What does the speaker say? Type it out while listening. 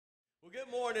Well,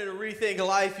 good morning, Rethink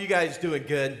Life. You guys doing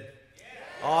good?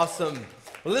 Awesome.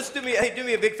 Well, do me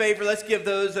a big favor. Let's give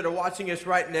those that are watching us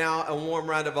right now a warm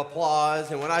round of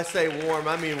applause. And when I say warm,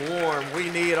 I mean warm. We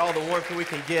need all the warmth we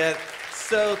can get.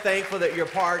 So thankful that you're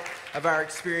part of our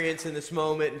experience in this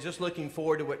moment, and just looking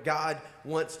forward to what God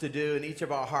wants to do in each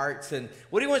of our hearts and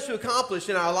what He wants to accomplish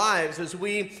in our lives as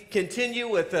we continue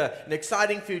with an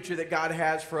exciting future that God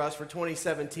has for us for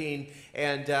 2017.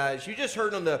 And as you just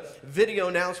heard on the video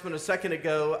announcement a second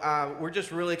ago, we're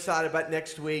just really excited about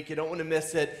next week. You don't want to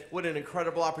miss it. What an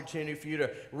incredible opportunity for you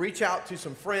to reach out to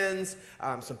some friends,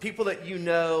 some people that you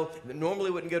know that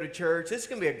normally wouldn't go to church. This is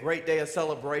going to be a great day of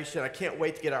celebration. I can't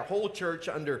wait to get our whole church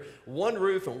under one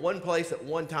roof and one place at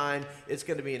one time. It's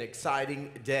going to be an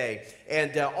exciting day.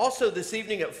 And also this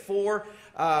evening at 4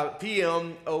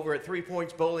 p.m. over at 3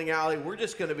 Points Bowling Alley, we're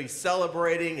just going to be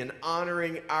celebrating and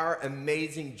honoring our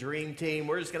amazing dream team.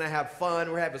 We're just going to have fun.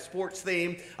 We're having a sports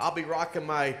theme. I'll be rocking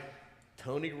my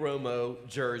Tony Romo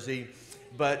jersey.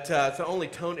 But it's only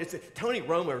Tony. It's Tony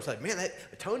Romo. It's like, man,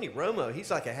 that Tony Romo,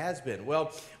 he's like a has-been.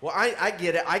 Well, I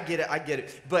get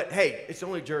it. But hey, it's the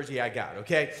only jersey I got,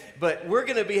 okay? But we're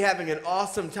going to be having an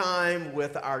awesome time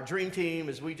with our dream team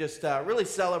as we just really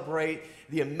celebrate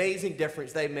the amazing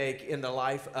difference they make in the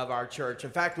life of our church.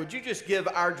 In fact, would you just give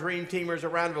our dream teamers a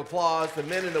round of applause, the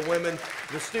men and the women,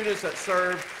 the students that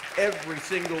serve every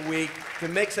single week to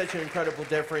make such an incredible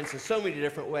difference in so many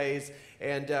different ways.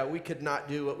 And we could not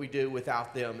do what we do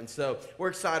without them. And so we're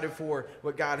excited for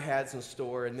what God has in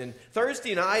store. And then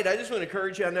Thursday night, I just want to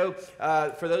encourage you. I know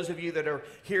for those of you that are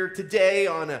here today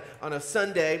on a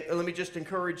Sunday, let me just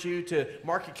encourage you to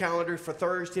mark your calendar for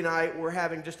Thursday night. We're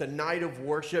having just a night of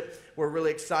worship we're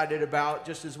really excited about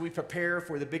just as we prepare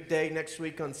for the big day next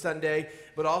week on Sunday.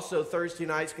 But also Thursday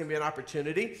night's going to be an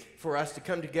opportunity for us to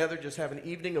come together, just have an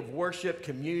evening of worship,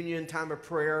 communion, time of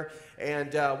prayer.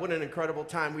 And what an incredible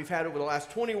time we've had over the last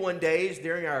 21 days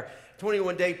during our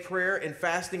 21-day prayer and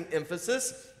fasting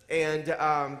emphasis. And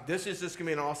this is just going to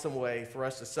be an awesome way for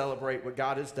us to celebrate what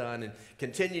God has done and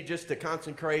continue just to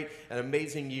consecrate an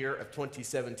amazing year of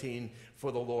 2017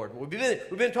 for the Lord. We've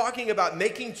been talking about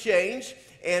making change,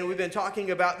 and we've been talking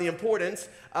about the importance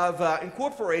of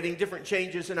incorporating different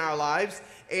changes in our lives.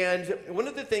 And one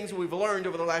of the things we've learned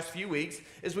over the last few weeks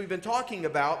is we've been talking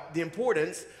about the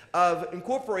importance of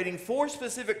incorporating 4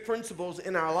 specific principles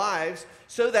in our lives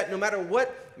so that no matter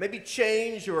what maybe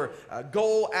change or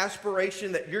goal,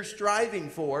 aspiration that you're striving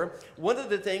for, one of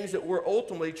the things that we're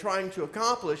ultimately trying to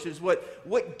accomplish is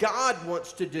what God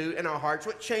wants to do in our hearts,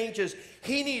 what changes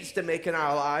He needs to make in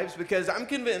our lives, because I'm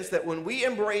convinced that when we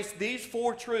embrace these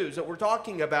 4 truths that we're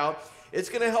talking about, it's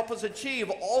going to help us achieve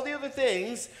all the other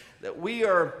things that we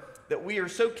are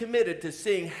so committed to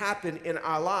seeing happen in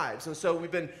our lives. And so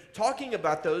we've been talking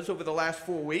about those over the last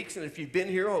 4 weeks. And if you've been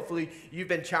here, hopefully you've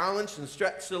been challenged and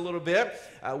stretched a little bit.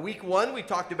 Week 1, we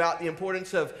talked about the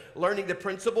importance of learning the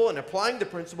principle and applying the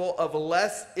principle of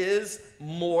less is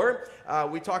more.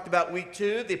 We talked about week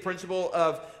 2, the principle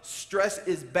of stress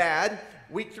is bad.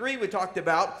 Week 3, we talked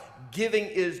about giving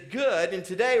is good. And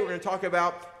today we're going to talk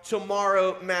about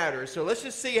tomorrow matters. So let's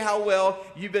just see how well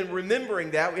you've been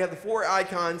remembering that. We have the 4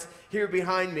 icons here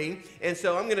behind me. And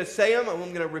so I'm going to say them. I'm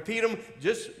going to repeat them.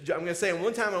 I'm going to say them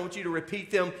one time. I want you to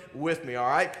repeat them with me. All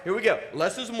right? Here we go.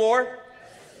 Less is more.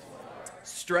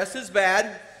 Stress is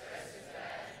bad.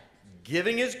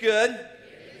 Giving is good.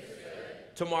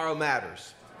 Tomorrow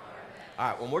matters. All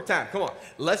right, one more time. Come on.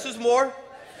 Less is more.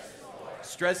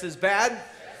 Stress is bad.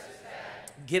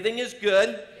 Giving is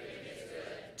good.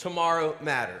 Tomorrow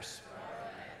matters.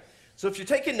 So if you're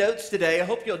taking notes today, I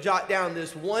hope you'll jot down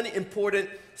this one important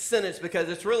sentence, because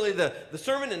it's really the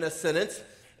sermon in a sentence.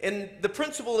 And the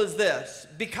principle is this: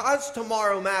 because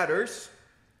tomorrow matters,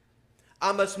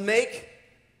 I must make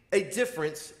a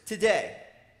difference today.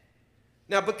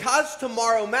 Now, because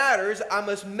tomorrow matters, I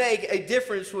must make a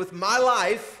difference with my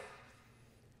life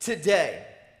today.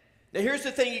 Now, here's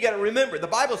the thing you got to remember. The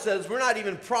Bible says we're not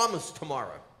even promised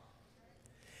tomorrow.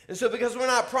 And so because we're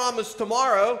not promised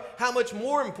tomorrow, how much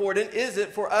more important is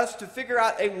it for us to figure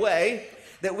out a way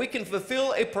that we can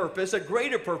fulfill a purpose, a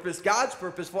greater purpose, God's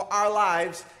purpose for our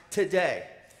lives today?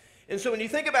 And so when you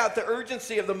think about the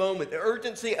urgency of the moment, the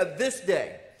urgency of this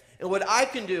day, and what I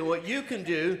can do, what you can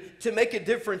do to make a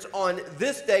difference on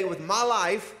this day with my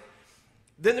life,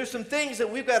 then there's some things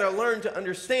that we've got to learn to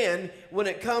understand when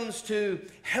it comes to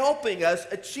helping us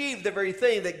achieve the very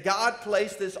thing that God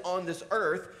placed us on this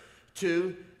earth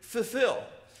to fulfill.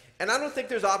 And I don't think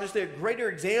there's obviously a greater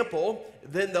example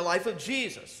than the life of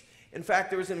Jesus. In fact,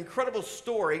 there was an incredible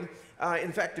story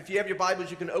In fact, if you have your Bibles,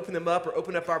 you can open them up or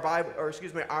open up our Bible, or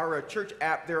excuse me, our church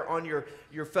app there on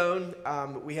your phone.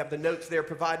 We have the notes there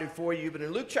provided for you. But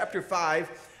in Luke chapter 5,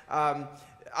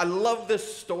 I love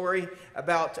this story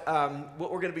about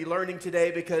what we're going to be learning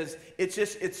today, because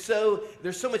there's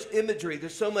so much imagery,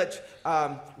 there's so much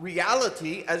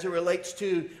reality as it relates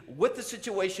to what the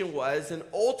situation was, and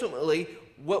ultimately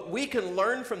what we can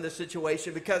learn from this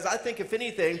situation, because I think, if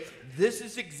anything, this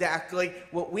is exactly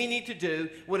what we need to do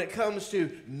when it comes to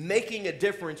making a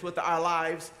difference with our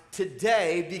lives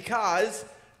today, because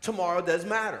tomorrow does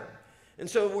matter. And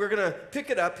so we're going to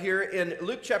pick it up here in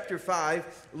Luke chapter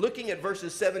 5, looking at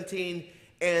verses 17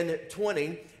 and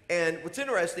 20. And what's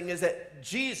interesting is that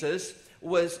Jesus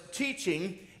was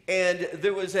teaching, and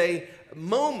there was a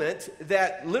moment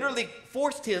that literally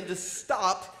forced him to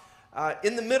stop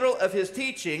in the middle of his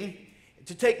teaching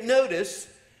to take notice.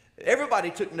 Everybody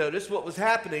took notice what was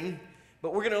happening,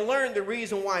 but we're going to learn the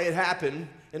reason why it happened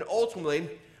and ultimately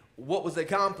what was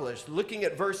accomplished. Looking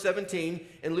at verse 17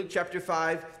 in Luke chapter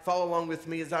 5, follow along with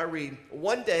me as I read.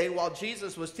 One day, while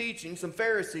Jesus was teaching, some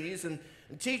Pharisees and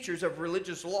teachers of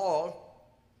religious law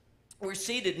were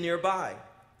seated nearby.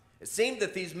 It seemed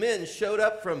that these men showed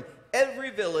up from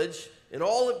every village in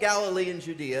all of Galilee and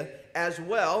Judea, as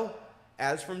well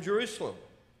as from Jerusalem.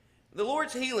 The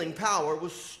Lord's healing power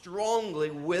was strongly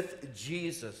with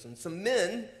Jesus, and some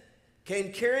men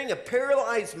came carrying a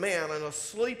paralyzed man on a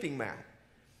sleeping mat.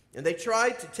 And they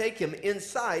tried to take him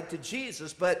inside to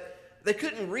Jesus, but they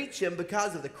couldn't reach him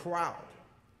because of the crowd.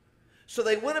 So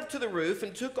they went up to the roof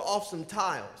and took off some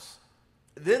tiles.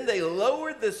 Then they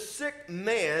lowered the sick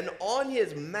man on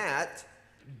his mat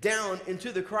down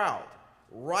into the crowd,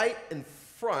 right in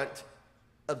front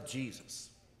of Jesus.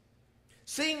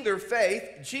 Seeing their faith,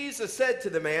 Jesus said to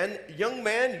the man, "Young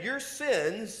man, your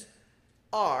sins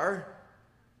are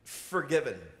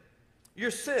forgiven."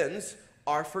 Your sins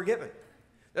are forgiven.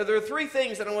 Now, there are three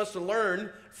things that I want us to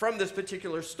learn from this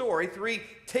particular story, three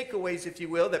takeaways, if you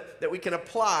will, that we can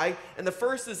apply. And the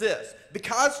first is this: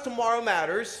 because tomorrow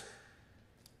matters,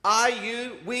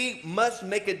 we must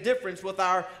make a difference with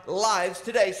our lives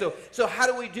today. So how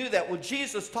do we do that? Well,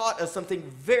 Jesus taught us something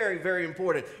very, very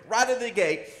important. Right out of the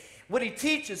gate, what he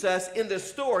teaches us in this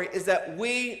story is that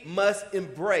we must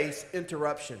embrace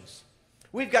interruptions.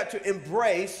 We've got to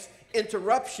embrace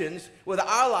interruptions with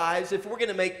our lives if we're going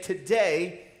to make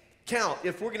today count,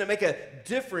 if we're going to make a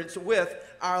difference with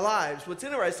our lives. What's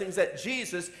interesting is that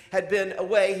Jesus had been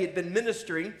away, he had been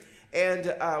ministering,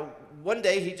 and one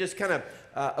day he just kind of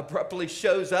abruptly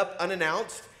shows up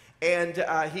unannounced, and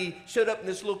he showed up in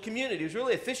this little community. It was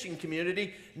really a fishing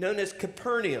community known as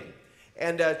Capernaum,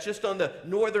 and just on the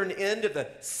northern end of the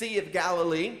Sea of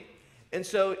Galilee. And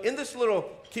so in this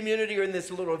little community, or in this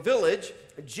little village,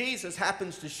 Jesus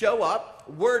happens to show up.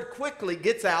 Word quickly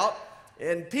gets out,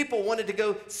 and people wanted to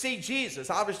go see Jesus.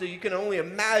 Obviously, you can only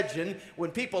imagine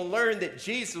when people learned that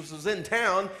Jesus was in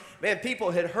town. Man,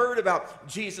 people had heard about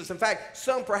Jesus. In fact,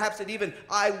 some perhaps had even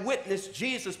eyewitnessed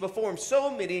Jesus perform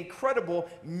so many incredible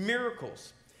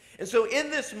miracles. And so in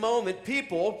this moment,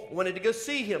 people wanted to go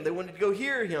see him. They wanted to go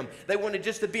hear him. They wanted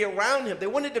just to be around him. They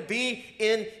wanted to be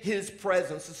in his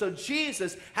presence. And so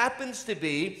Jesus happens to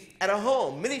be at a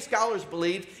home. Many scholars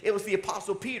believe it was the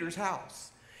Apostle Peter's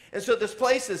house. And so this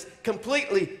place is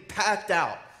completely packed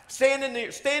out.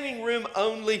 Standing room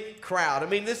only crowd. I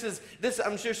mean,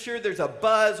 I'm just sure there's a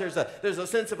buzz, there's a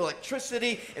sense of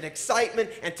electricity and excitement,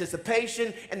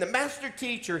 anticipation, and the master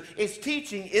teacher is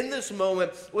teaching in this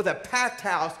moment with a packed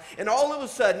house, and all of a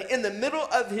sudden, in the middle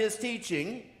of his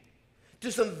teaching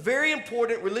to some very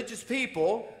important religious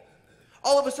people,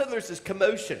 all of a sudden there's this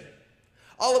commotion.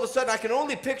 All of a sudden, I can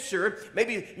only picture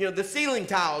maybe, the ceiling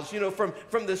tiles,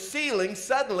 from the ceiling,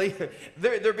 suddenly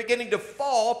they're beginning to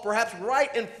fall, perhaps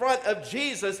right in front of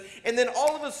Jesus. And then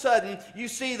all of a sudden, you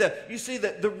see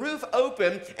the roof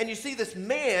open, and you see this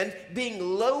man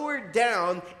being lowered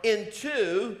down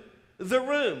into the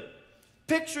room.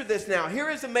 Picture this now.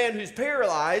 Here is a man who's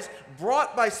paralyzed,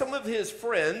 brought by some of his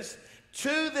friends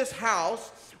to this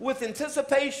house with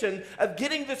anticipation of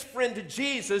getting this friend to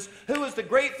Jesus, who is the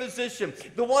great physician,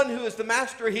 the one who is the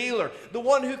master healer, the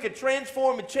one who could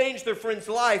transform and change their friend's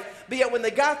life. But yet when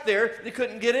they got there, they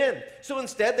couldn't get in. So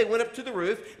instead, they went up to the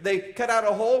roof, they cut out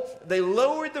a hole, they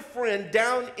lowered the friend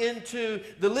down into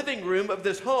the living room of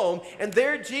this home, and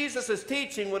there Jesus is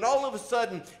teaching when all of a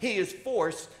sudden he is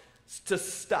forced to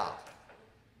stop.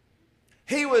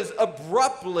 He was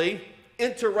abruptly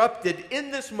interrupted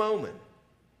in this moment.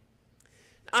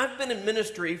 I've been in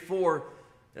ministry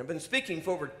I've been speaking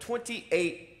for over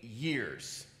 28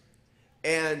 years.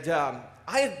 And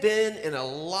I have been in a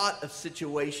lot of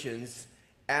situations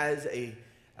as a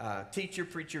teacher,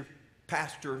 preacher,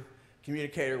 pastor,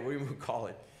 communicator, whatever you would call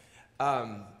it.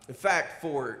 In fact,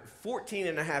 for 14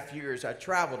 and a half years, I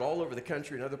traveled all over the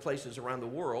country and other places around the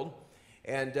world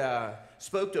and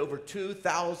spoke to over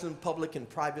 2,000 public and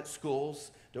private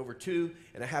schools, to over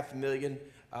 2.5 million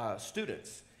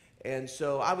students. And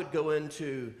so I would go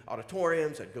into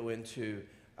auditoriums, I'd go into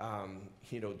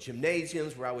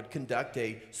gymnasiums where I would conduct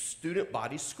a student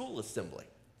body school assembly.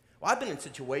 Well, I've been in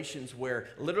situations where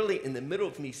literally in the middle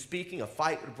of me speaking, a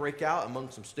fight would break out among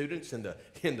some students in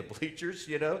the bleachers,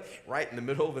 right in the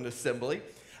middle of an assembly.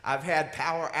 I've had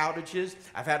power outages.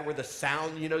 I've had where the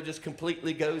sound, just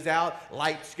completely goes out.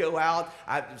 Lights go out.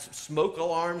 Smoke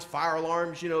alarms, fire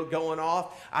alarms, going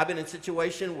off. I've been in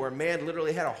situations where a man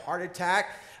literally had a heart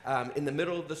attack in the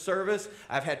middle of the service.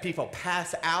 I've had people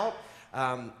pass out.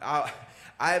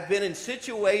 I've been in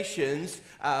situations,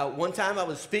 one time I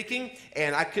was speaking,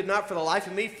 and I could not for the life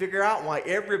of me figure out why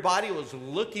everybody was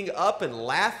looking up and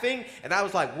laughing, and I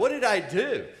was like, what did I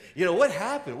do? What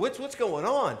happened? What's going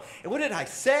on? And what did I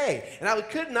say? And I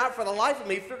could not for the life of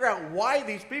me figure out why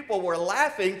these people were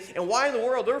laughing and why in the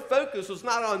world their focus was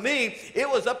not on me. It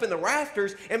was up in the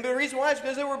rafters. And the reason why is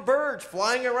because there were birds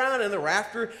flying around in the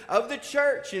rafter of the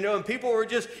church, and people were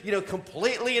just,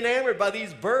 completely enamored by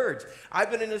these birds. I've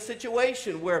been in a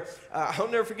situation where I'll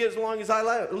never forget as long as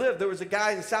I lived. There was a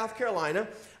guy in South Carolina.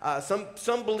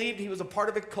 Some believed he was a part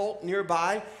of a cult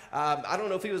nearby. I don't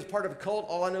know if he was a part of a cult.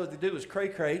 All I know to do was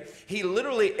cray-cray. He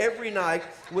literally every night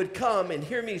would come and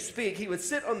hear me speak. He would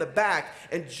sit on the back,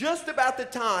 and just about the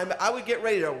time I would get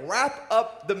ready to wrap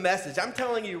up the message, I'm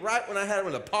telling you, right when I had him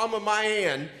in the palm of my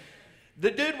hand, the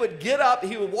dude would get up,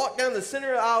 he would walk down the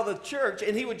center aisle of the church,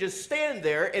 and he would just stand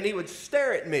there, and he would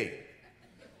stare at me.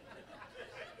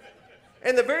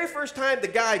 And the very first time the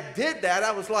guy did that,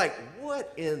 I was like,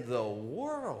 what in the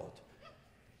world?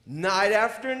 Night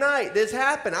after night, this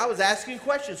happened. I was asking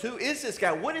questions. Who is this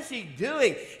guy? What is he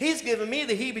doing? He's giving me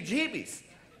the heebie-jeebies.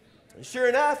 And sure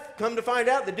enough, come to find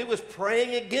out, the dude was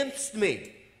praying against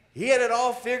me. He had it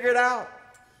all figured out.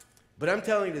 But I'm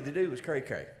telling you, the dude was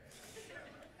cray-cray.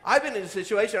 I've been in a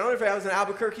situation, I don't know if I was in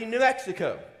Albuquerque, New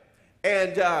Mexico.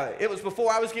 And it was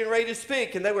before I was getting ready to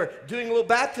speak, and they were doing a little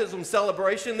baptism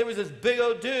celebration. There was this big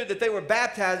old dude that they were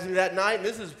baptizing that night, and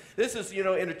this is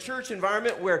in a church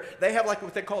environment where they have like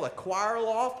what they call a choir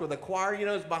loft, where the choir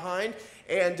is behind,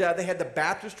 and they had the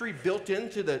baptistry built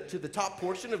into the top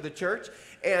portion of the church.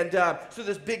 And so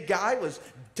this big guy was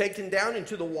taken down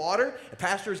into the water. The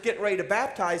pastor is getting ready to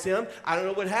baptize him. I don't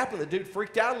know what happened. The dude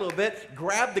freaked out a little bit,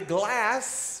 grabbed the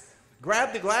glass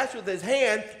with his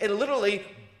hand, and literally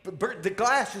the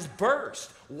glass just burst.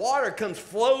 Water comes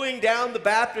flowing down the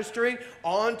baptistry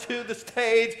onto the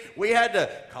stage. We had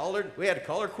to call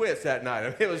her quits that night. I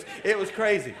mean, it was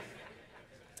crazy.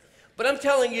 But I'm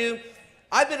telling you,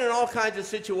 I've been in all kinds of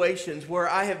situations where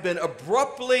I have been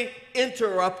abruptly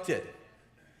interrupted.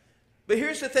 But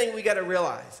here's the thing we got to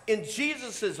realize. In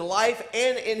Jesus' life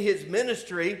and in his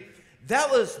ministry, that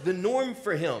was the norm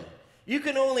for him. You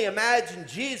can only imagine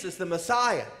Jesus, the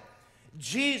Messiah.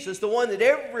 Jesus, the one that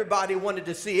everybody wanted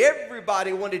to see.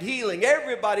 Everybody wanted healing.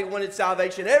 Everybody wanted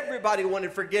salvation. Everybody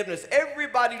wanted forgiveness.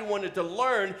 Everybody wanted to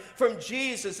learn from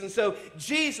Jesus. And so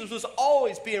Jesus was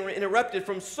always being interrupted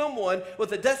from someone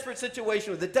with a desperate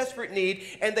situation, with a desperate need.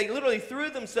 And they literally threw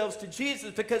themselves to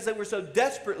Jesus because they were so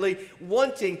desperately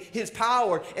wanting his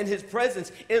power and his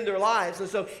presence in their lives. And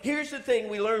so here's the thing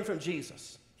we learn from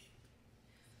Jesus.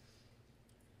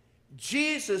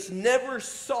 Jesus never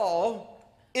saw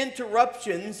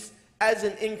interruptions as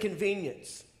an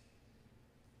inconvenience.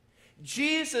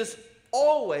 Jesus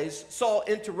always saw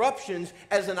interruptions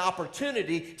as an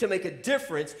opportunity to make a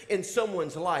difference in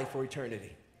someone's life for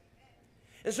eternity.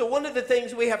 And so one of the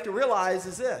things we have to realize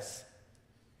is this,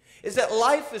 is that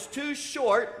life is too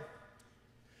short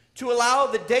to allow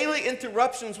the daily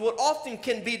interruptions, what often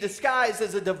can be disguised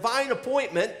as a divine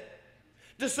appointment,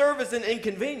 to serve as an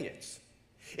inconvenience.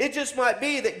 It just might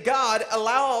be that God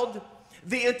allowed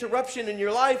the interruption in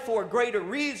your life for a greater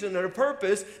reason or a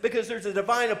purpose, because there's a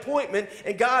divine appointment,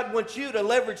 and God wants you to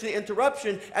leverage the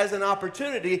interruption as an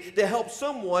opportunity to help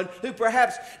someone who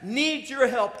perhaps needs your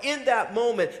help in that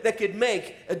moment that could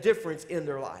make a difference in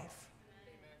their life.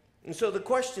 And so the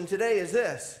question today is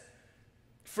this: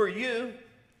 for you,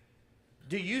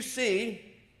 do you see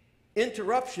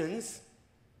interruptions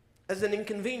as an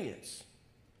inconvenience?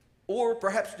 Or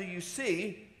perhaps do you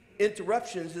see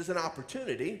interruptions as an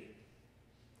opportunity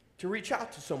to reach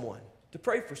out to someone, to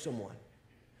pray for someone,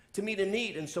 to meet a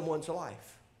need in someone's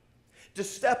life, to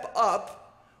step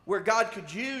up where God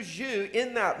could use you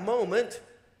in that moment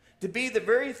to be the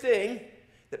very thing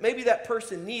that maybe that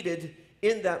person needed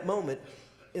in that moment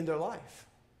in their life.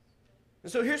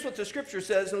 And so here's what the scripture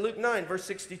says in Luke 9, verse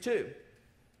 62.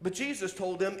 But Jesus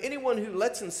told them, anyone who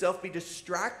lets himself be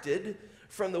distracted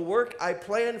from the work I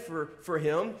planned for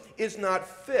him is not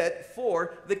fit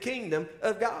for the kingdom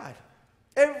of God.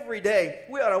 Every day,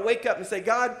 we ought to wake up and say,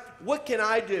 God, what can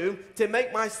I do to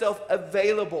make myself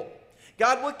available?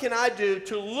 God, what can I do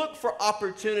to look for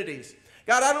opportunities?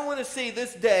 God, I don't want to see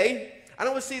this day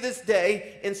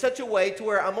in such a way to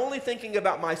where I'm only thinking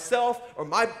about myself or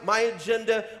my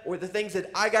agenda or the things that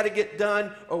I got to get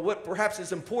done or what perhaps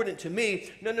is important to me.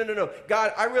 No.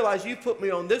 God, I realize you put me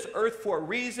on this earth for a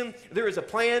reason. There is a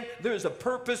plan. There is a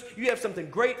purpose. You have something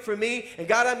great for me. And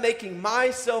God, I'm making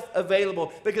myself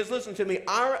available because listen to me,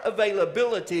 our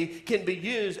availability can be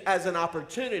used as an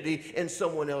opportunity in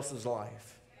someone else's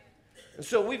life. And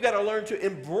so we've got to learn to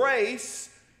embrace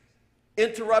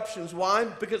interruptions. Why?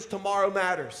 Because tomorrow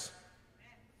matters.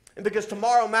 And because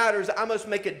tomorrow matters, I must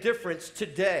make a difference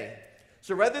today.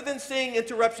 So rather than seeing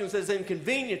interruptions as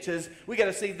inconveniences, we got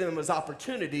to see them as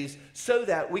opportunities so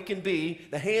that we can be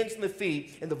the hands and the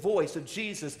feet and the voice of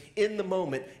Jesus in the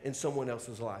moment in someone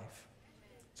else's life.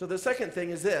 So the second thing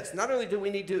is this. Not only do we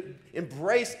need to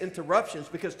embrace interruptions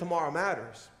because tomorrow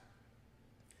matters,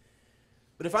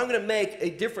 but if I'm going to make a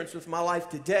difference with my life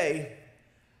today,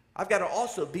 I've got to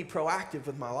also be proactive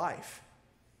with my life.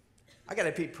 I got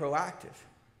to be proactive.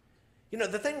 You know,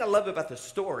 the thing I love about the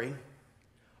story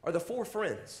are the four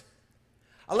friends.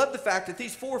 I love the fact that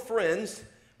these four friends,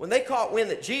 when they caught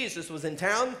wind that Jesus was in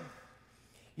town,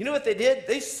 you know what they did?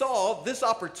 They saw this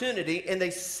opportunity and they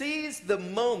seized the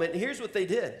moment. And here's what they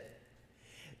did.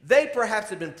 They perhaps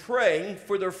had been praying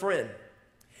for their friend.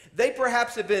 They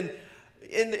perhaps had been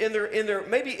in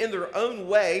their own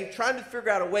way, trying to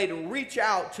figure out a way to reach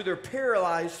out to their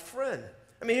paralyzed friend.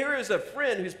 I mean, here is a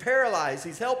friend who's paralyzed,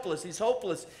 he's helpless, he's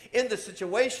hopeless in the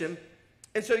situation.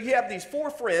 And so you have these four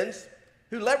friends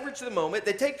who leverage the moment.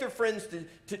 They take their friends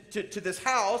to this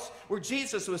house where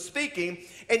Jesus was speaking,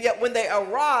 and yet when they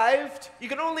arrived, you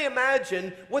can only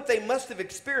imagine what they must have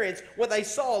experienced when they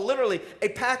saw literally a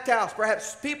packed house,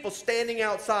 perhaps people standing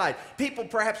outside, people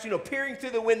perhaps, peering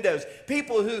through the windows,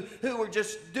 people who were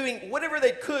just doing whatever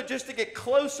they could just to get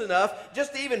close enough,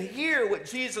 just to even hear what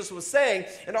Jesus was saying,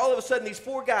 and all of a sudden these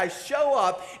four guys show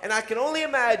up, and I can only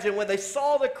imagine when they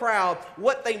saw the crowd,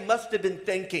 what they must have been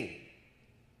thinking.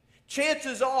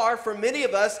 Chances are, for many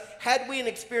of us, had we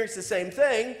experienced the same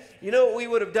thing, you know what we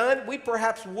would have done? We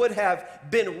perhaps would have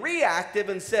been reactive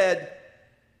and said,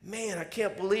 man, I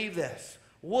can't believe this.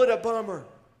 What a bummer.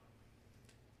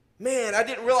 Man, I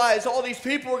didn't realize all these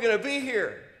people were going to be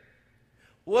here.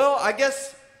 Well, I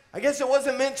guess it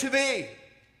wasn't meant to be.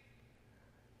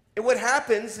 And what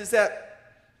happens is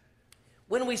that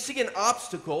when we see an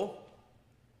obstacle,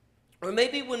 or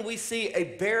maybe when we see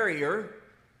a barrier,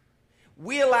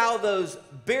 we allow those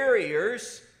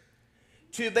barriers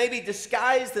to maybe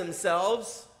disguise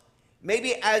themselves,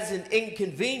 maybe as an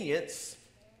inconvenience.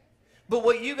 But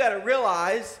what you got to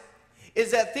realize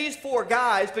is that these four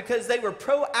guys, because they were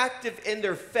proactive in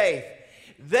their faith,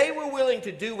 they were willing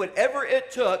to do whatever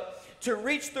it took to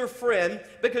reach their friend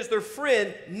because their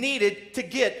friend needed to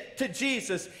get to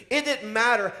Jesus. It didn't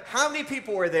matter how many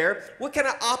people were there, what kind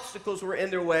of obstacles were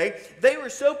in their way. They were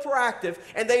so proactive,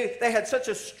 and they had such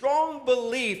a strong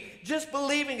belief, just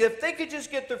believing that if they could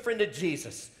just get their friend to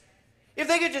Jesus, if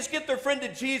they could just get their friend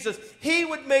to Jesus, he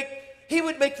would make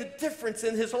the difference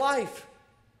in his life.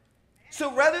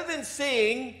 So rather than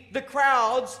seeing the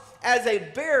crowds as a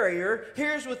barrier,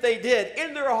 here's what they did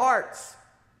in their hearts.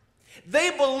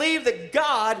 They believed that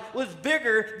God was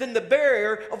bigger than the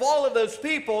barrier of all of those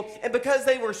people, and because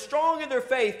they were strong in their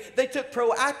faith, they took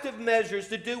proactive measures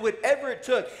to do whatever it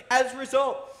took. As a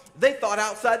result, they thought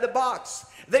outside the box.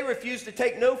 They refused to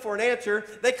take no for an answer.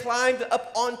 They climbed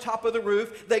up on top of the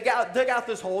roof. They dug out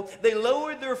this hole. They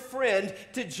lowered their friend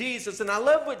to Jesus. And I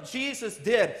love what Jesus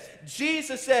did.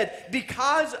 Jesus said,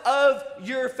 because of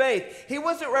your faith. He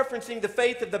wasn't referencing the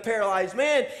faith of the paralyzed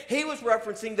man. He was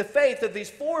referencing the faith of these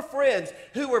four friends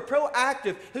who were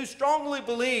proactive, who strongly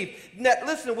believed that,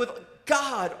 listen, with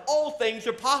God, all things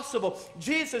are possible.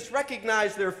 Jesus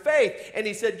recognized their faith, and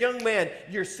he said, young man,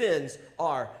 your sins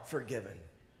are forgiven.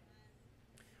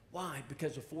 Why?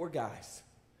 Because of four guys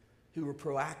who were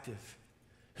proactive,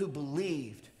 who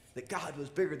believed that God was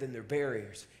bigger than their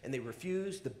barriers, and they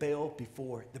refused to bail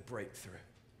before the breakthrough.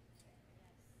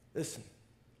 Listen,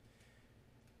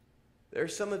 there are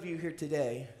some of you here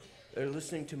today that are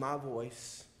listening to my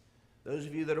voice. Those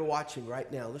of you that are watching right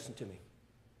now, listen to me.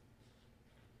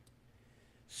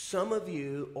 Some of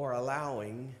you are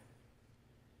allowing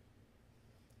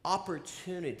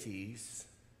opportunities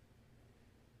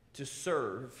to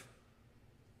serve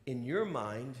in your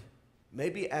mind,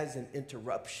 maybe as an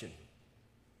interruption.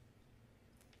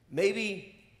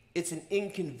 Maybe it's an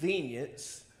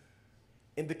inconvenience,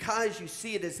 and because you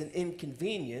see it as an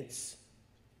inconvenience,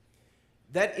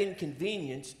 that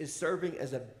inconvenience is serving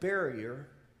as a barrier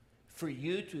for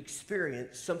you to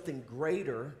experience something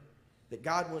greater that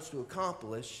God wants to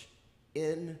accomplish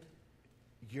in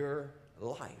your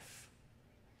life.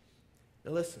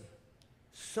 Now listen,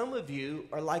 some of you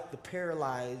are like the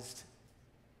paralyzed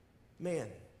man.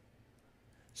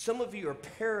 Some of you are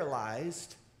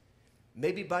paralyzed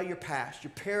maybe by your past.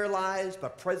 You're paralyzed by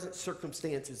present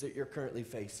circumstances that you're currently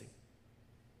facing.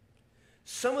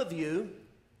 Some of you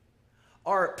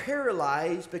are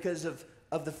paralyzed because of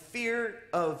the fear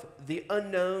of the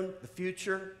unknown, the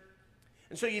future.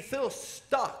 And so you feel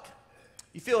stuck.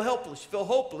 You feel helpless, you feel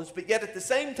hopeless, but yet at the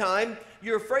same time,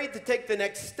 you're afraid to take the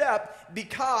next step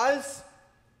because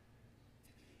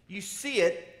you see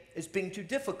it as being too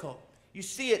difficult. You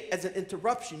see it as an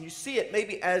interruption. You see it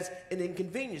maybe as an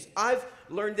inconvenience. I've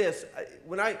learned this.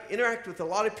 When I interact with a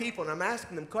lot of people and I'm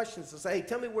asking them questions to say, hey,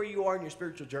 tell me where you are in your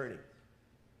spiritual journey.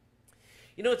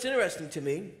 You know what's interesting to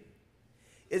me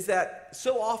is that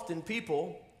so often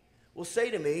people will say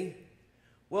to me,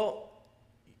 well,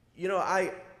 you know,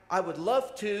 I would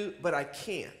love to, but I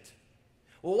can't.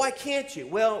 Well, why can't you?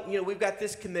 Well, you know, we've got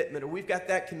this commitment or we've got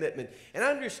that commitment. And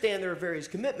I understand there are various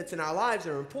commitments in our lives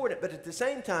that are important, but at the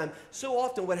same time, so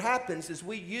often what happens is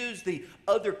we use the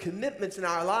other commitments in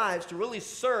our lives to really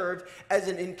serve as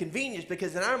an inconvenience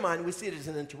because in our mind, we see it as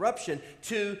an interruption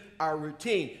to our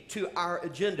routine, to our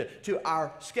agenda, to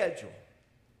our schedule.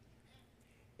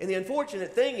 And the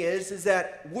unfortunate thing is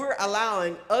that we're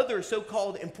allowing other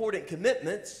so-called important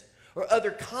commitments or other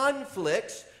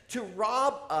conflicts to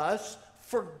rob us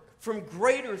from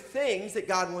greater things that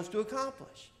God wants to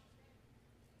accomplish.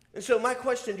 And so my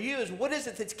question to you is, what is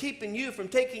it that's keeping you from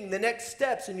taking the next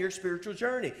steps in your spiritual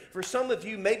journey? For some of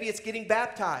you, maybe it's getting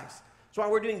baptized. That's why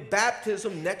we're doing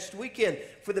baptism next weekend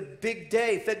for the big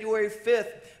day, February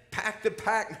 5th. Pack the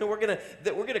pack. We're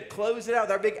gonna close it out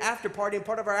with our big after party, and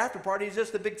part of our after party is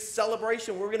just a big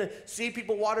celebration. We're gonna see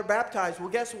people water baptized. Well,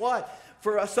 guess what?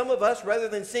 For some of us, rather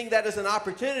than seeing that as an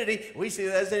opportunity, we see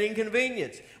that as an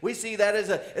inconvenience. We see that as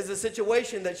a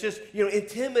situation that's just, you know,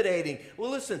 intimidating. Well,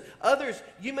 listen, others,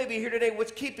 you may be here today.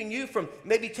 What's keeping you from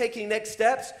maybe taking next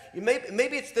steps?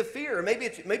 Maybe it's the fear, or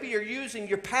maybe you're using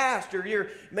your past, or your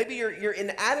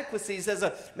inadequacies as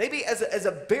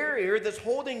a barrier that's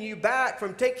holding you back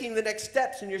from taking the next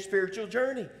steps in your spiritual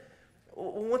journey.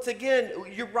 Once again,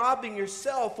 you're robbing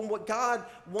yourself from what God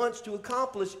wants to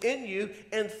accomplish in you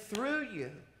and through you.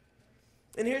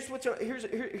 And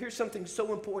here's something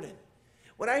so important.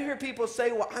 When I hear people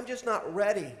say, well, I'm just not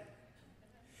ready.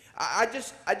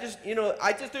 There's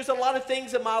a lot of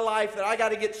things in my life that I got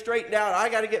to get straightened out. I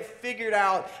got to get figured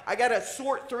out. I got to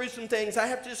sort through some things. I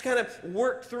have to just kind of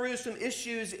work through some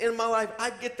issues in my life. I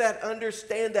get that,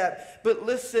 understand that. But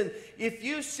listen, if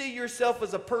you see yourself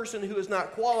as a person who is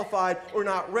not qualified or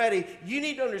not ready, you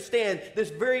need to understand this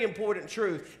very important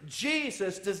truth.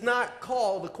 Jesus does not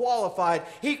call the qualified.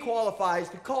 He qualifies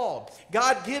the called.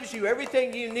 God gives you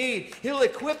everything you need. He'll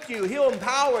equip you. He'll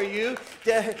empower you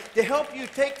to help you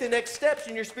take the next steps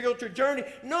in your spiritual journey.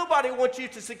 Nobody wants you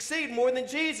to succeed more than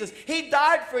Jesus. He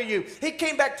died for you. He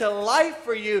came back to life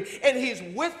for you, and He's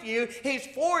with you. He's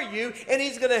for you, and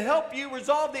He's going to help you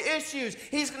resolve the issues.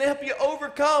 He's going to help you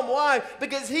overcome. Why?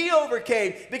 Because He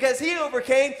overcame. Because He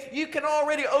overcame, you can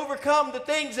already overcome the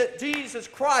things that Jesus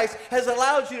Christ has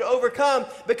allowed you to overcome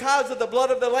because of the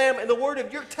blood of the Lamb and the word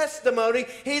of your testimony.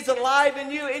 He's alive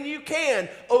in you, and you can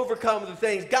overcome the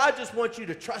things. God just wants you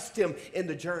to trust Him in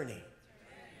the journey.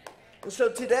 And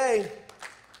so today,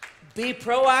 be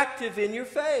proactive in your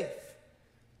faith.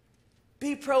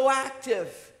 Be proactive.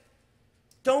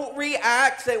 Don't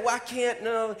react, say, well, I can't,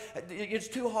 no, it's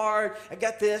too hard, I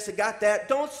got this, I got that.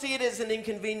 Don't see it as an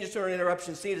inconvenience or an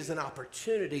interruption. See it as an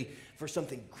opportunity for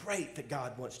something great that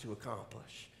God wants to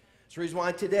accomplish. That's the reason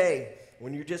why today,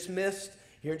 when you're dismissed,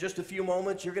 here in just a few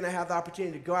moments, you're going to have the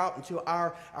opportunity to go out into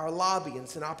our lobby, and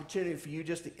it's an opportunity for you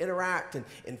just to interact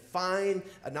and find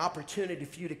an opportunity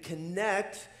for you to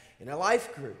connect in a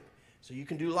life group so you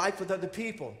can do life with other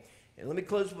people. And let me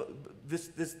close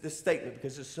with this statement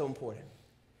because it's so important.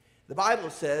 The Bible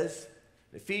says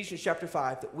in Ephesians chapter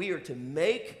 5 that we are to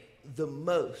make the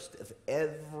most of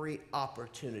every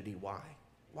opportunity. Why?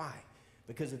 Why?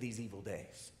 Because of these evil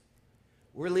days.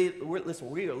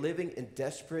 Listen, we are living in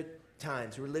desperate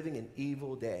times. We're living in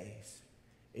evil days.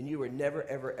 And you were never,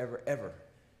 ever, ever, ever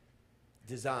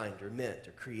designed or meant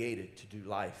or created to do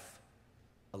life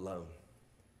alone.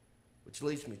 Which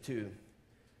leads me to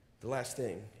the last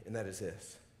thing, and that is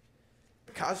this.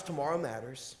 Because tomorrow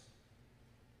matters.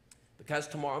 Because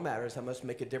tomorrow matters, I must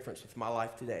make a difference with my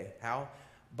life today. How?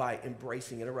 By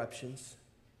embracing interruptions,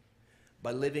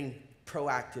 by living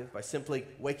proactive, by simply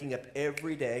waking up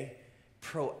every day,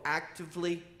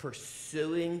 proactively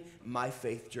pursuing my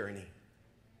faith journey,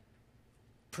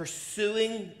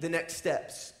 pursuing the next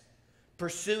steps,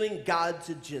 pursuing God's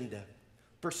agenda,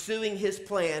 pursuing his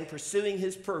plan, pursuing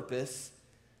his purpose.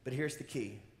 But here's the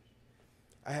key.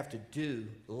 I have to do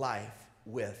life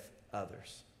with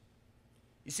others.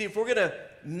 You see, if we're going to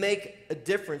make a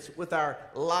difference with our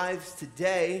lives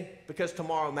today, because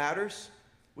tomorrow matters,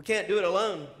 we can't do it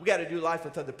alone. We got to do life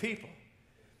with other people.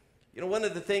 You know, one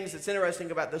of the things that's interesting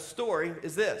about this story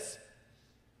is this.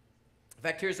 In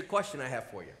fact, here's a question I have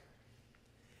for you.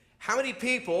 How many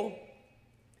people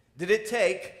did it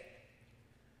take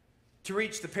to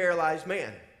reach the paralyzed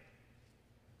man?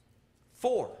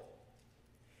 4.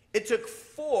 It took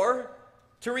 4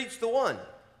 to reach the one.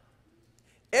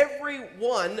 Every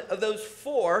one of those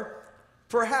 4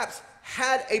 perhaps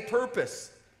had a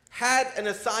purpose, had an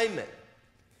assignment.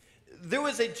 There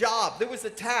was a job, there was a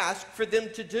task for them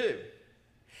to do.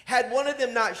 Had one of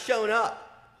them not shown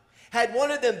up, had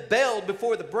one of them bailed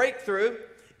before the breakthrough,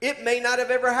 it may not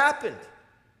have ever happened.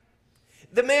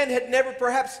 The man had never,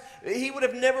 perhaps, he would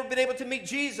have never been able to meet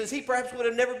Jesus. He perhaps would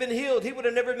have never been healed. He would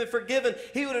have never been forgiven.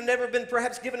 He would have never been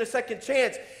perhaps given a second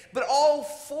chance. But all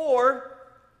 4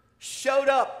 showed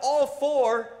up. All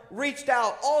 4 reached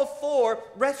out. All 4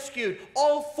 rescued.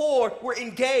 All 4 were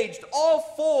engaged. All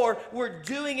 4 were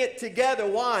doing it together.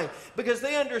 Why? Because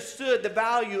they understood the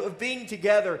value of being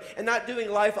together and not doing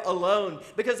life alone.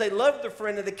 Because they loved their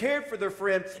friend and they cared for their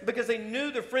friend. Because they knew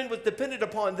their friend was dependent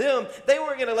upon them. They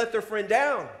weren't going to let their friend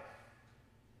down.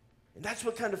 And that's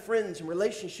what kind of friends and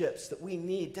relationships that we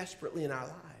need desperately in our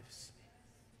lives.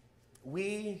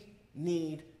 We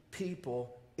need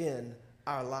people in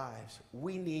our lives.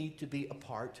 We need to be a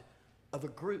part of a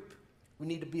group. We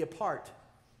need to be a part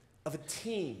of a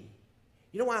team.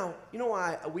 You know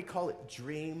why we call it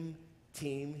Dream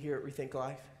Team here at Rethink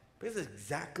Life? Because it's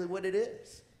exactly what it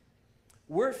is.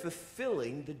 We're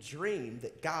fulfilling the dream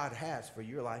that God has for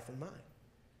your life and mine.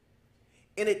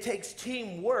 And it takes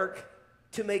teamwork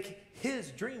to make his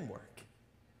dream work.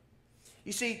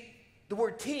 You see, the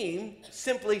word team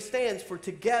simply stands for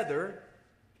together,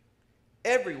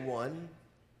 everyone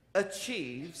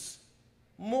achieves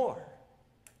more.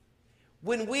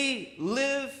 When we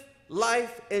live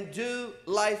life and do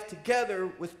life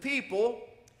together with people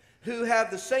who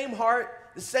have the same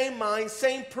heart, the same mind,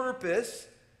 same purpose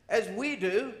as we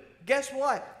do, guess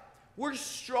what? We're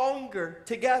stronger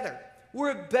together.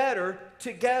 We're better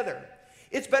together.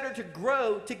 It's better to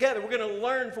grow together. We're going to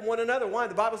learn from one another. Why?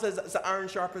 The Bible says iron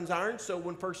sharpens iron, so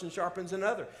one person sharpens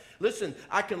another. Listen,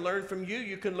 I can learn from you.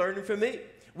 You can learn from me.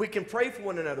 We can pray for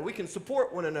one another. We can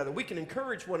support one another. We can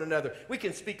encourage one another. We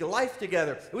can speak life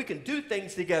together. We can do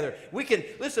things together. We can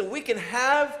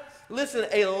have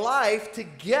a life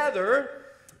together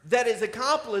that is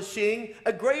accomplishing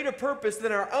a greater purpose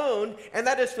than our own, and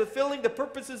that is fulfilling the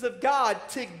purposes of God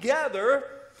together,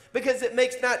 because it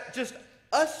makes not just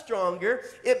us stronger,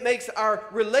 it makes our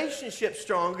relationship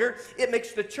stronger, it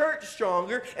makes the church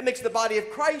stronger, it makes the body of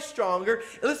Christ stronger.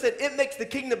 Listen, it makes the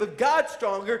kingdom of God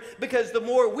stronger, because the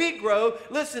more we grow,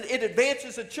 listen, it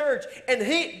advances the church,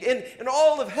 and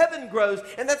all of heaven grows,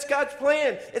 and that's God's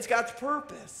plan. It's God's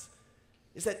purpose,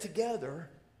 is that together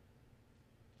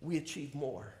we achieve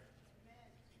more.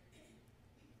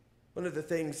 One of the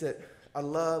things that I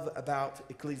love about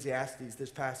Ecclesiastes,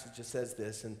 this passage just says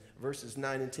this in verses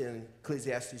 9 and 10,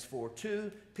 Ecclesiastes 4,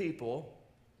 2 people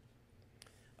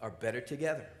are better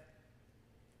together.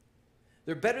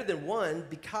 They're better than one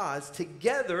because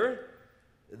together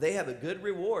they have a good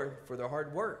reward for their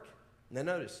hard work. Now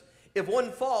notice, if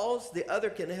one falls, the other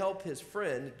can help his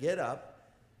friend get up.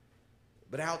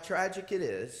 But how tragic it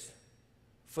is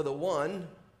for the one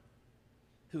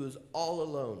who is all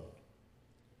alone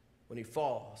when he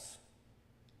falls,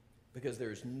 because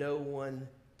there's no one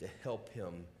to help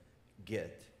him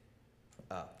get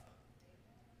up.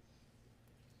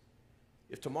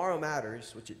 If tomorrow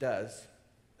matters, which it does,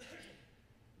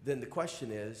 then the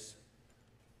question is,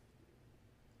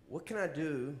 what can I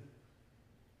do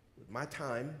with my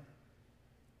time?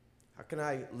 How can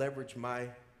I leverage my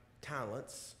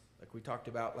talents, like we talked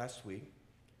about last week?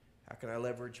 How can I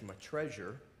leverage my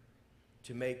treasure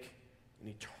to make an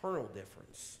eternal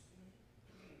difference?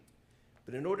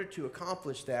 But in order to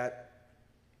accomplish that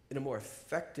in a more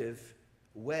effective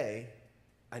way,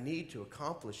 I need to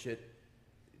accomplish it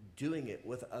doing it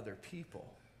with other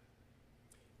people.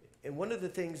 And one of the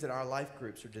things that our life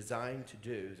groups are designed to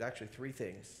do is actually 3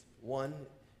 things. One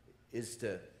is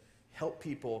to help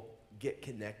people get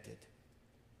connected.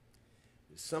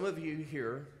 Some of you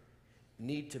here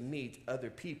need to meet other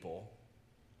people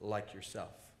like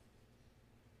yourself.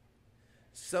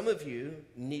 Some of you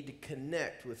need to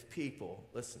connect with people,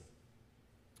 listen,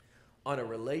 on a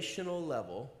relational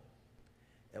level,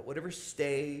 at whatever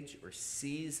stage or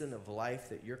season of life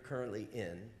that you're currently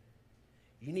in.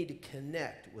 You need to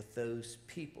connect with those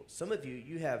people. Some of you,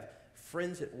 you have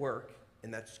friends at work,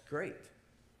 and that's great.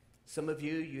 Some of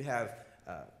you, you have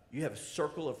a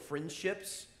circle of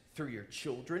friendships through your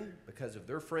children because of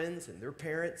their friends and their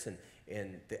parents and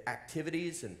the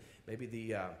activities and maybe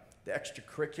the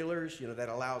extracurriculars, that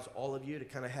allows all of you to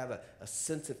kind of have a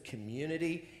sense of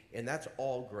community, and that's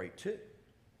all great too.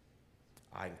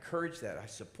 I encourage that. I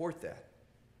support that.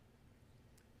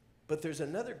 But there's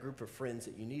another group of friends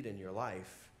that you need in your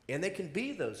life, and they can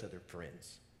be those other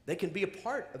friends. They can be a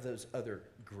part of those other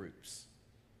groups.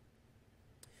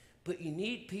 But you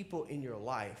need people in your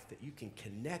life that you can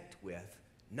connect with,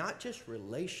 not just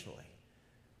relationally,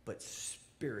 but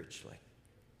spiritually.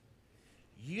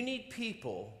 You need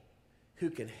people who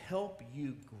can help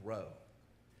you grow.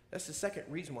 That's the second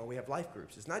reason why we have life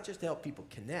groups. It's not just to help people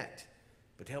connect,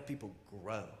 but to help people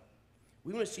grow.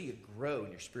 We want to see you grow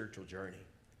in your spiritual journey.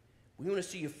 We want to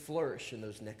see you flourish in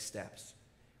those next steps.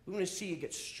 We want to see you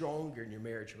get stronger in your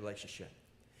marriage relationship.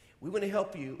 We want to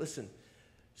help you, listen,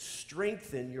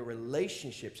 strengthen your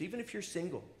relationships, even if you're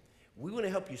single. We want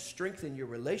to help you strengthen your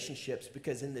relationships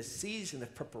because in this season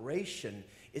of preparation,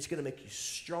 it's going to make you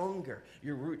stronger.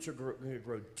 Your roots are going to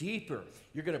grow deeper.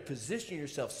 You're going to position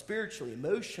yourself spiritually,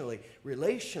 emotionally,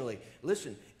 relationally.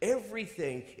 Listen,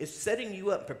 everything is setting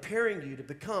you up, preparing you to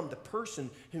become the person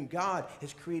whom God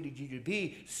has created you to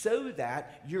be so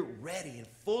that you're ready and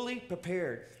fully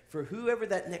prepared for whoever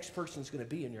that next person is going to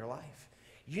be in your life.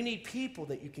 You need people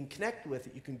that you can connect with,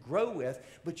 that you can grow with,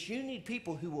 but you need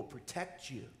people who will protect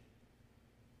you.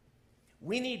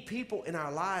 We need people in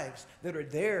our lives that are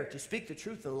there to speak the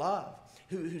truth in love,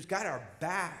 who's got our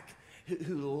back,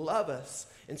 who love us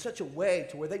in such a way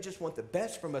to where they just want the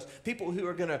best from us. People who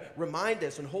are going to remind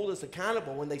us and hold us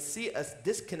accountable when they see us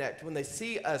disconnect, when they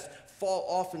see us fall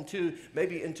off into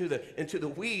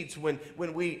the weeds, when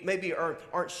we maybe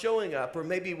aren't showing up, or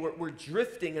maybe we're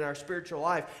drifting in our spiritual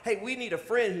life. Hey, we need a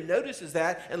friend who notices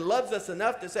that and loves us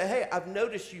enough to say, hey, I've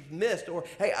noticed you've missed, or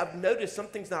hey, I've noticed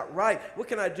something's not right. What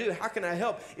can I do? How can I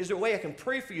help? Is there a way I can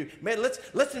pray for you? Man,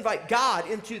 let's invite God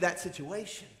into that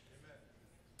situation.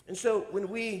 And so when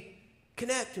we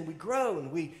connect and we grow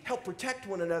and we help protect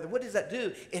one another, what does that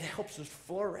do? It helps us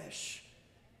flourish.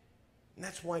 And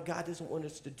that's why God doesn't want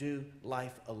us to do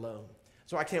life alone.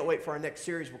 So I can't wait for our next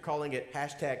series. We're calling it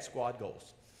 #Squad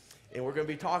Goals. And we're going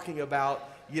to be talking about,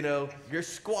 your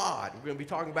squad. We're going to be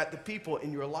talking about the people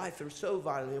in your life that are so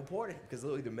vitally important because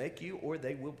they'll either make you or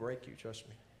they will break you, trust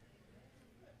me.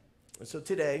 And so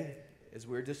today, as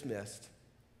we're dismissed,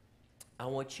 I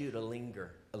want you to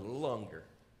linger a little longer.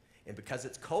 And because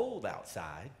it's cold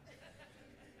outside,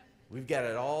 we've got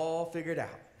it all figured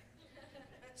out.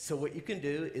 So what you can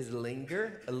do is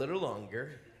linger a little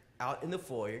longer out in the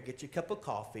foyer, get you a cup of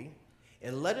coffee,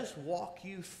 and let us walk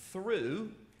you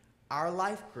through our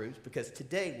life groups, because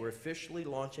today we're officially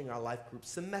launching our life group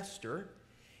semester.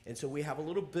 And so we have a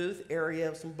little booth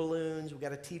area, some balloons, we've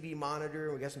got a TV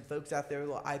monitor, we've got some folks out there with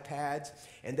little iPads,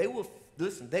 and they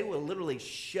will literally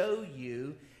show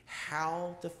you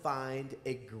how to find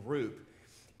a group.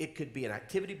 It could be an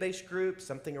activity-based group,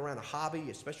 something around a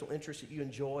hobby, a special interest that you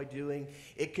enjoy doing.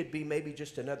 It could be maybe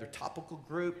just another topical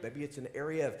group. Maybe it's an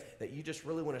area that you just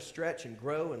really want to stretch and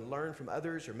grow and learn from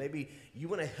others, or maybe you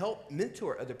want to help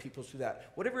mentor other people through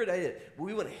that. Whatever it is,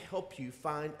 we want to help you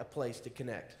find a place to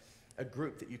connect, a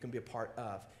group that you can be a part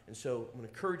of. And so I'm going to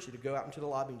encourage you to go out into the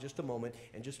lobby in just a moment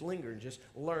and just linger and just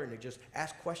learn and just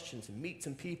ask questions and meet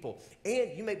some people.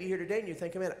 And you may be here today and you're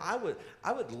thinking, man, I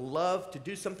would love to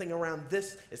do something around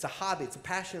this. It's a hobby. It's a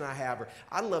passion I have. Or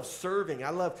I love serving. I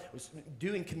love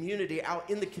doing community out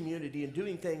in the community and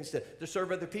doing things to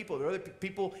serve other people. There are other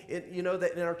people that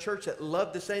in our church that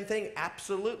love the same thing.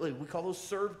 Absolutely. We call those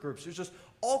serve groups. There's just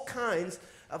all kinds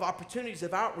of opportunities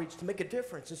of outreach to make a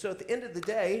difference. And so at the end of the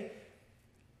day,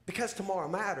 because tomorrow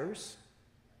matters,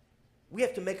 we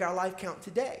have to make our life count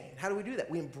today. And how do we do that?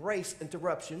 We embrace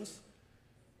interruptions.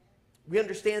 We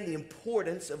understand the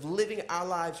importance of living our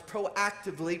lives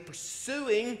proactively,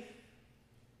 pursuing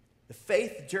the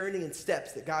faith journey and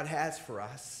steps that God has for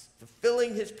us,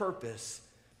 fulfilling His purpose.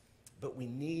 But we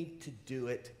need to do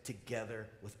it together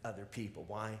with other people.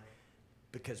 Why?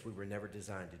 Because we were never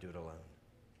designed to do it alone.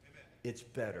 Amen. It's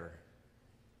better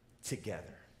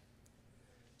together.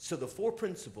 So the 4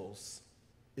 principles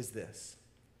is this.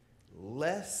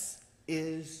 less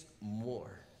is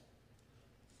more.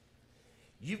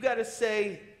 You've got to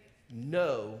say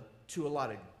no to a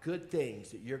lot of good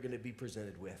things that you're going to be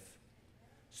presented with,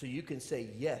 so you can say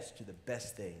yes to the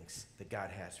best things that God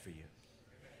has for you.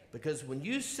 Because when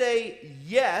you say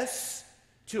yes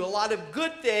to a lot of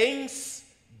good things,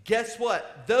 guess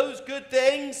what? Those good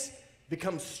things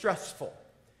become stressful.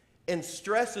 And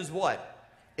stress is what?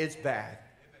 It's bad.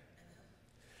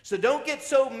 So don't get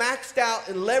so maxed out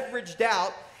and leveraged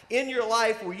out in your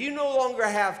life where you no longer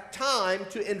have time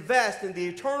to invest in the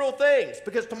eternal things.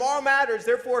 Because tomorrow matters,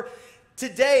 therefore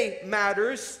today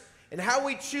matters. And how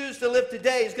we choose to live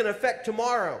today is going to affect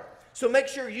tomorrow. So make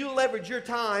sure you leverage your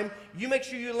time. You make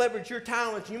sure you leverage your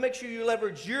talents. You make sure you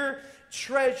leverage your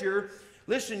treasure.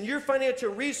 Listen, your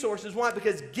financial resources. Why?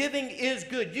 Because giving is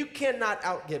good. You cannot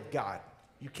outgive God.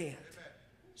 You can't.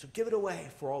 So give it away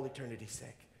for all eternity's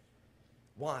sake.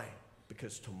 Why?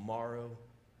 Because tomorrow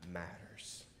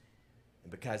matters.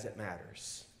 And because it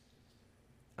matters,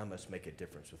 I must make a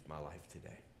difference with my life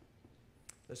today.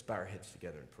 Let's bow our heads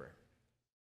together in prayer.